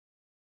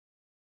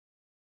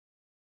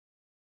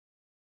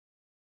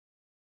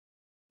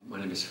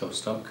name is Phil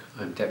Stock.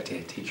 I'm Deputy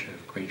Head Teacher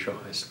of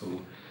Greenshaw High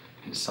School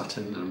in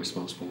Sutton and I'm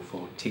responsible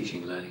for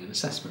teaching, learning and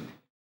assessment.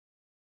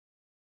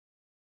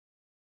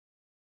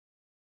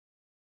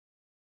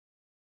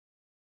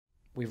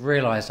 We've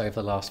realised over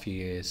the last few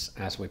years,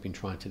 as we've been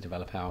trying to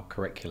develop our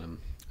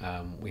curriculum,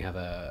 we have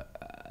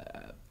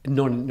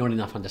not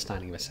enough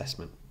understanding of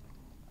assessment.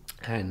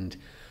 And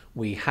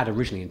we had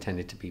originally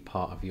intended to be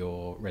part of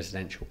your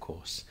residential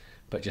course,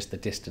 but just the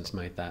distance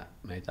made that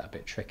a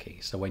bit tricky.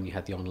 So when you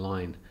had the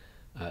online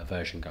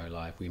version go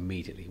live, we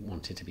immediately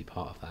wanted to be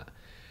part of that.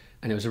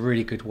 And it was a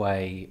really good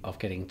way of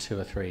getting 2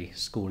 or 3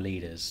 school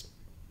leaders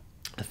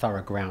a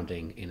thorough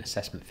grounding in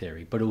assessment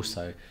theory, but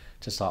also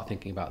to start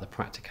thinking about the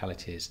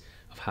practicalities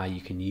of how you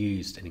can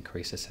use and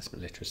increase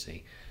assessment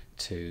literacy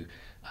to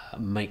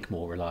make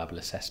more reliable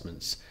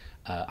assessments,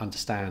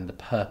 understand the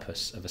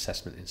purpose of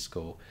assessment in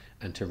school,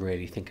 and to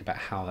really think about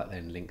how that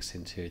then links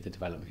into the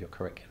development of your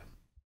curriculum.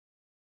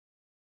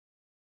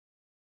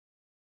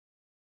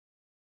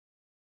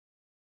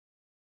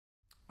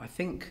 I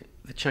think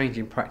the change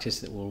in practice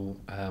that will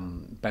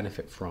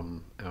benefit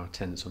from our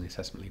attendance on the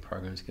Assessment League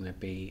programme is going to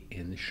be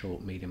in the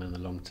short, medium and the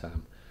long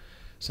term.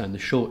 So in the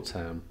short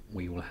term,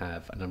 we will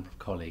have a number of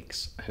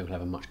colleagues who will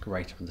have a much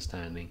greater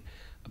understanding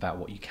about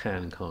what you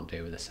can and can't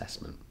do with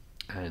assessment,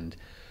 and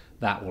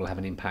that will have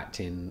an impact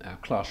in our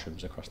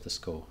classrooms across the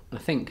school. And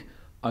I think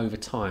over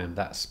time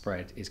that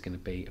spread is going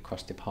to be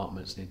across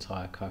departments and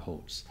entire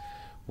cohorts,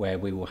 where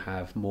we will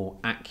have more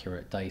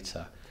accurate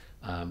data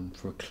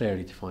for a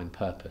clearly defined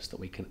purpose that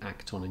we can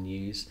act on and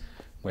use,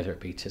 whether it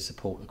be to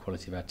support the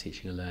quality of our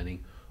teaching and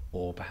learning,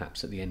 or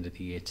perhaps at the end of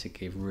the year to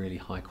give really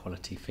high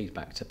quality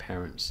feedback to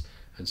parents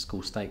and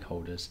school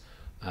stakeholders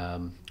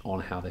on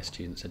how their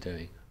students are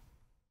doing.